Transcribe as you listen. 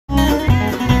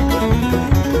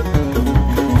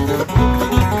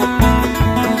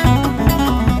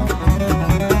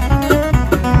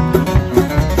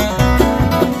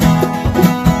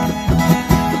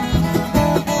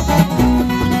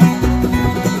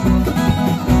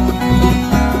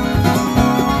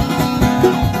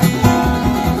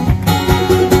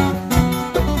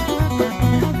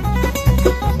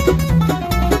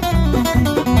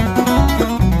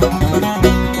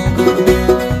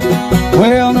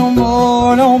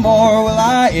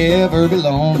never be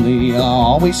lonely. I'll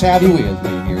always have you with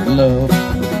me here to love.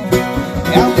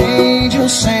 Now an angel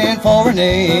sent for an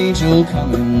angel,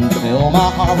 come and fill my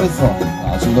heart with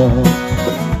thunderclouds of love.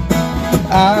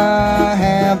 I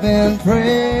have been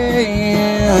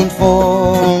praying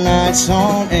for nights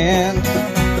on end,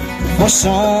 for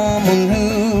someone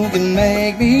who can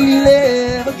make me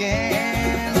live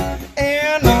again.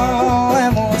 And all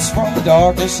that was from the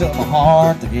darkness of my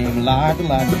heart that gave me light, the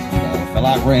light that felt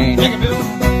like rain. Take it,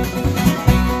 Bill.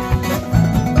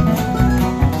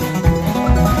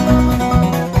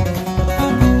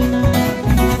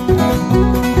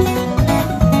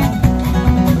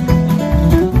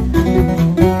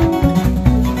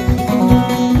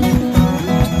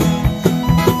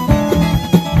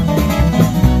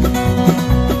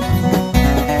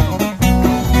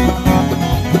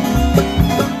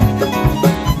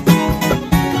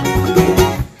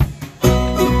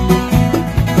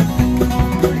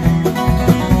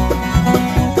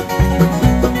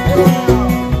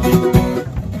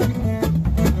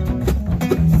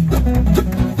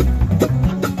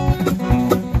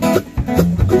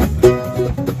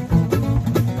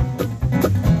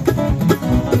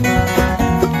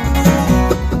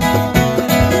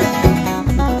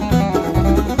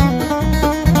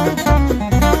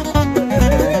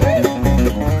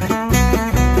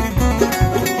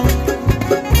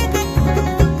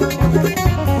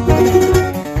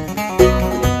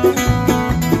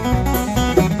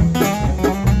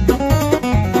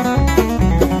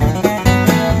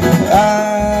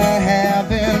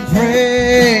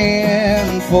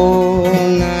 For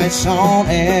nights on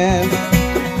end,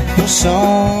 for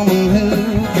someone who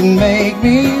can make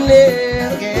me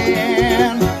live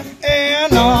again.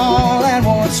 And all that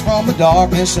was from the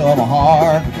darkness of my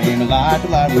heart became a light, the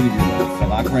light we felt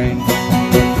like rain.